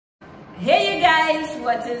Hey you guys,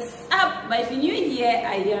 what is up? But if you're new here,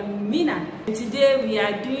 I am Mina. Today we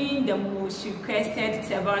are doing the most requested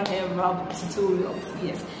Turban hair wrap tutorials.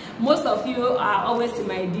 Yes, most of you are always in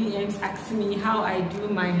my DMs asking me how I do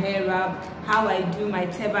my hair wrap, how I do my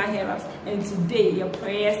Turban hair wraps, and today your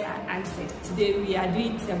prayers are answered. Today we are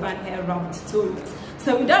doing Turban hair wrap tutorials.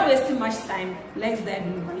 So without wasting much time, let's dive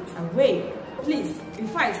right away. Please,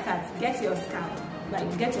 before I start, get your scalp.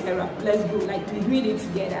 Like, get your hair wrap. Let's go. Like, we're doing it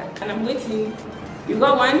together. And I'm waiting. You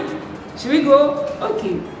got one? Should we go?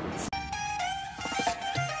 Okay.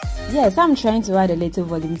 Yes, I'm trying to add a little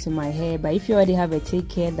volume to my hair, but if you already have a take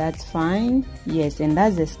care, that's fine. Yes, and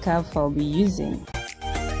that's the scarf I'll be using.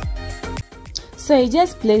 So you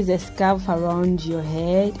just place the scarf around your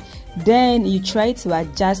head, then you try to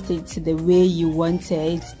adjust it to the way you want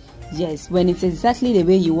it. Yes, when it's exactly the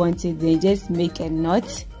way you want it, then just make a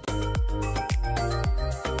knot.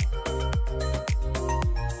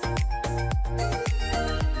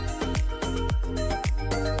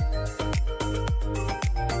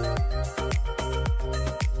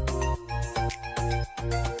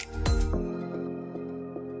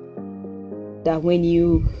 That when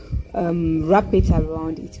you wrap it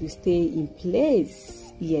around, it will stay in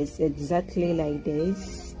place. Yes, exactly like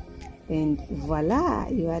this, and voila,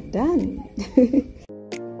 you are done.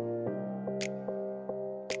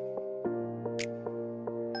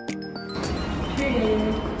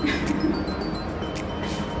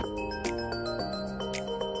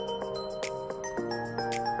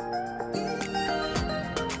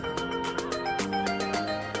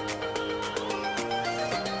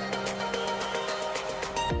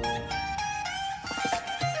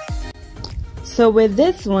 So with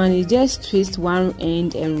this one, you just twist one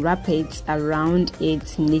end and wrap it around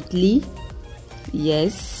it neatly.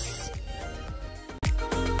 Yes.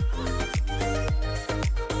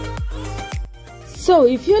 So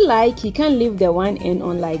if you like, you can leave the one end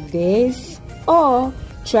on like this, or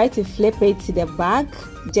try to flip it to the back.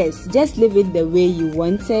 Just leave it the way you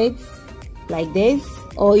want it, like this.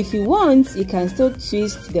 Or if you want, you can still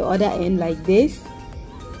twist the other end like this.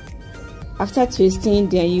 After twisting,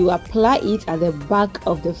 then you apply it at the back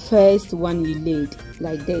of the first one you laid,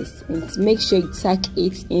 like this, and make sure you tuck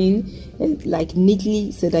it in like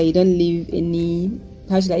neatly so that you don't leave any,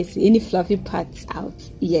 how should I say, any fluffy parts out.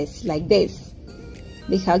 Yes, like this.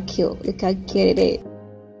 Look how cute, look how cute it is.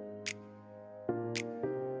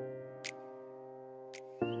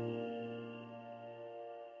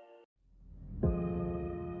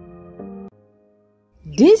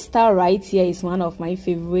 This style right here is one of my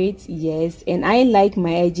favorites. Yes, and I like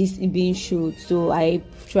my edges being short, so I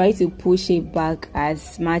try to push it back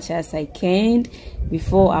as much as I can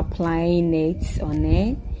before applying it on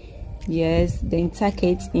it. Yes, then tuck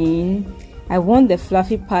it in. I want the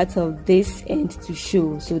fluffy part of this end to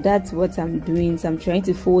show, so that's what I'm doing. So I'm trying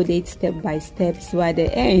to fold it step by step, so at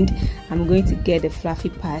the end I'm going to get the fluffy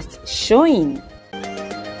part showing.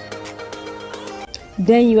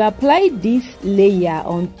 Then you apply this layer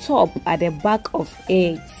on top at the back of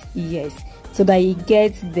it. Yes, so that you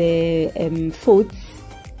get the folds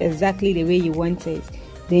exactly the way you want it.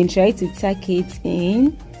 Then try to tuck it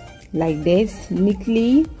in like this,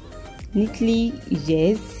 neatly.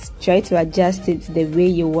 Yes, try to adjust it the way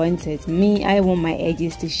you want it. Me, I want my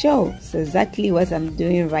edges to show, so exactly what I'm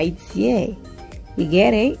doing right here. You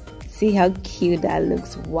get it? See how cute that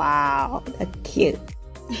looks? Wow, that's cute.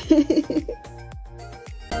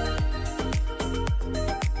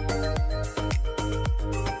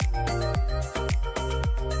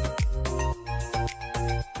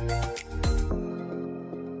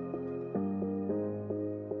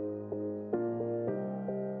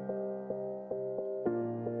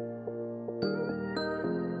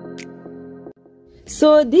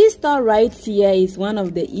 So this style right here is one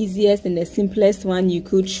of the easiest and the simplest one you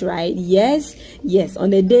could try. Yes, on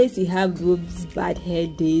the days you have those bad hair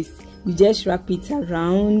days, you just wrap it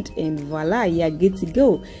around and voila, you are good to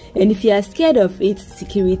go. And if you are scared of its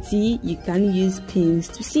security, you can use pins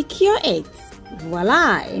to secure it.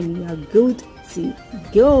 Voila, and you are good to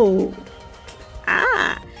go.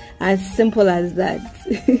 As simple as that.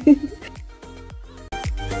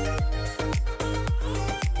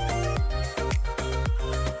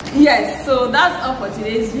 Yes, so that's all for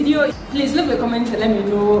today's video. Please leave a comment and let me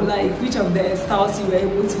know like which of the styles you were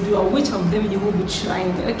able to do or which of them you will be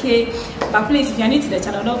trying. Okay, but please, if you're new to the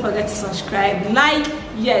channel, don't forget to subscribe, like,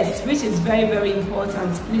 yes, which is very, very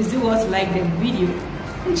important. Please do also like the video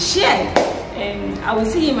and share, and I will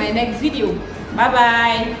see you in my next video. Bye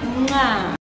bye.